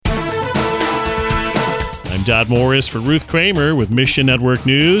I'm Todd Morris for Ruth Kramer with Mission Network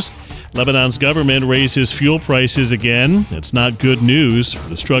News. Lebanon's government raises fuel prices again. It's not good news for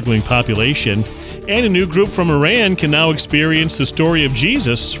the struggling population. And a new group from Iran can now experience the story of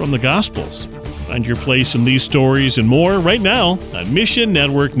Jesus from the Gospels. Find your place in these stories and more right now on Mission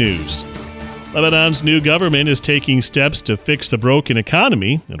Network News. Lebanon's new government is taking steps to fix the broken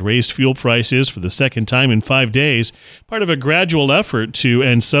economy and raised fuel prices for the second time in 5 days, part of a gradual effort to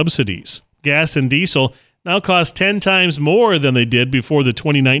end subsidies. Gas and diesel now cost 10 times more than they did before the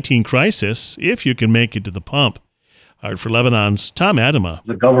 2019 crisis, if you can make it to the pump. Hard for Lebanon's Tom Adama.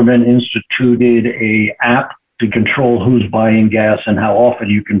 The government instituted an app to control who's buying gas and how often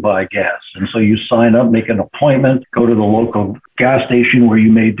you can buy gas. And so you sign up, make an appointment, go to the local gas station where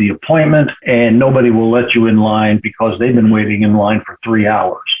you made the appointment, and nobody will let you in line because they've been waiting in line for 3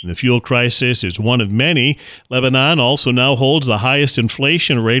 hours. The fuel crisis is one of many. Lebanon also now holds the highest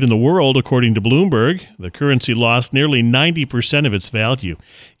inflation rate in the world, according to Bloomberg. The currency lost nearly 90% of its value.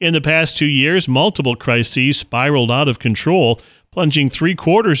 In the past 2 years, multiple crises spiraled out of control, plunging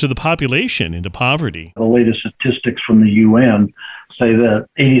 3/4 of the population into poverty. The latest statistics from the UN say that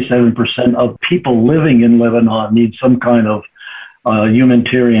 87% of people living in Lebanon need some kind of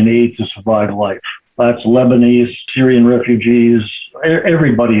humanitarian aid to survive life. That's Lebanese, Syrian refugees,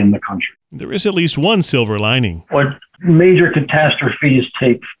 everybody in the country. There is at least one silver lining. When major catastrophes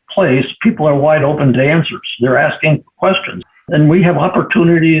take place, people are wide open to answers. They're asking questions. And we have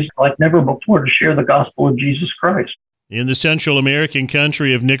opportunities like never before to share the gospel of Jesus Christ. In the Central American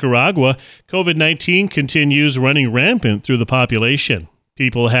country of Nicaragua, COVID-19 continues running rampant through the population.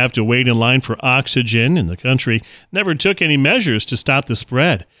 People have to wait in line for oxygen, and the country never took any measures to stop the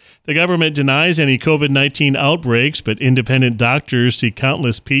spread. The government denies any COVID-19 outbreaks, but independent doctors see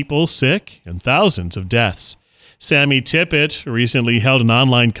countless people sick and thousands of deaths. Sammy Tippett recently held an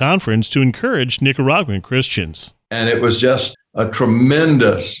online conference to encourage Nicaraguan Christians. And it was just a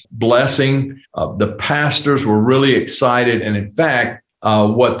tremendous blessing. The pastors were really excited. And in fact,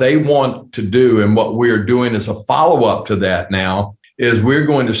 what they want to do and what we're doing as a follow-up to that now is we're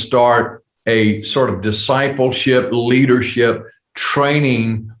going to start a sort of discipleship, leadership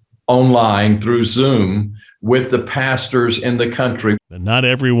training online through Zoom with the pastors in the country. But not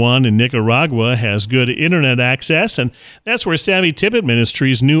everyone in Nicaragua has good internet access, and that's where Sammy Tippett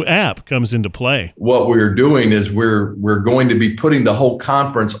Ministries' new app comes into play. What we're doing is we're going to be putting the whole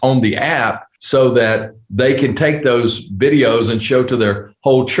conference on the app so that they can take those videos and show to their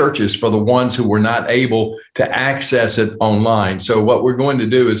whole churches for the ones who were not able to access it online. So what we're going to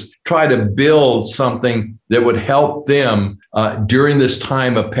do is try to build something that would help them during this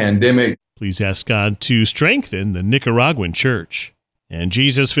time of pandemic. Please ask God to strengthen the Nicaraguan church. And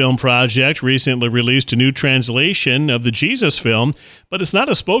Jesus Film Project recently released a new translation of the Jesus film, but it's not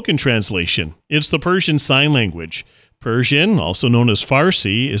a spoken translation. It's the Persian Sign Language. Persian, also known as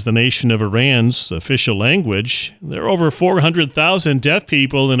Farsi, is the nation of Iran's official language. There are over 400,000 deaf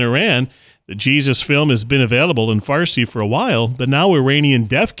people in Iran. The Jesus film has been available in Farsi for a while, but now Iranian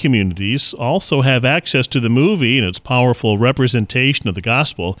deaf communities also have access to the movie and its powerful representation of the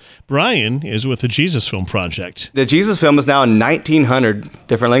gospel. Brian is with the Jesus Film Project. The Jesus film is now in 1,900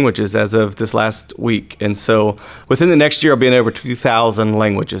 different languages as of this last week. And so within the next year, it'll be in over 2,000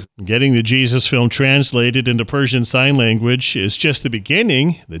 languages. Getting the Jesus film translated into Persian Sign Language is just the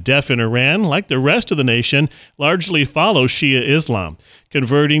beginning. The deaf in Iran, like the rest of the nation, largely follow Shia Islam.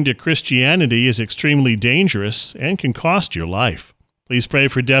 Converting to Christianity is extremely dangerous and can cost your life. Please pray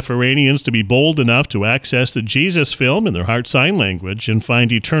for deaf Iranians to be bold enough to access the Jesus film in their heart sign language and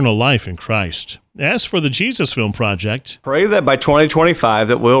find eternal life in Christ. As for the Jesus Film Project, pray that by 2025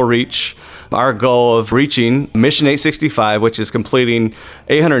 that we'll reach our goal of reaching Mission 865, which is completing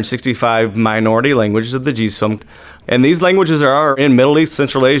 865 minority languages of the Jesus Film. And these languages are in Middle East,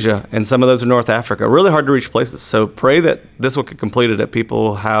 Central Asia, and some of those are North Africa. Really hard to reach places. So pray that this will get completed, that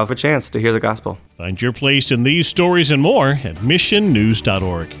people have a chance to hear the gospel. Find your place in these stories and more at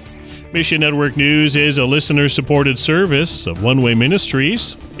missionnews.org. Mission Network News is a listener-supported service of One Way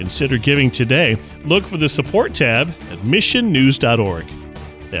Ministries. Consider giving today. Look for the support tab at missionnews.org.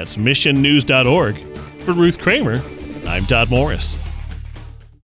 That's missionnews.org. For Ruth Kramer, I'm Todd Morris.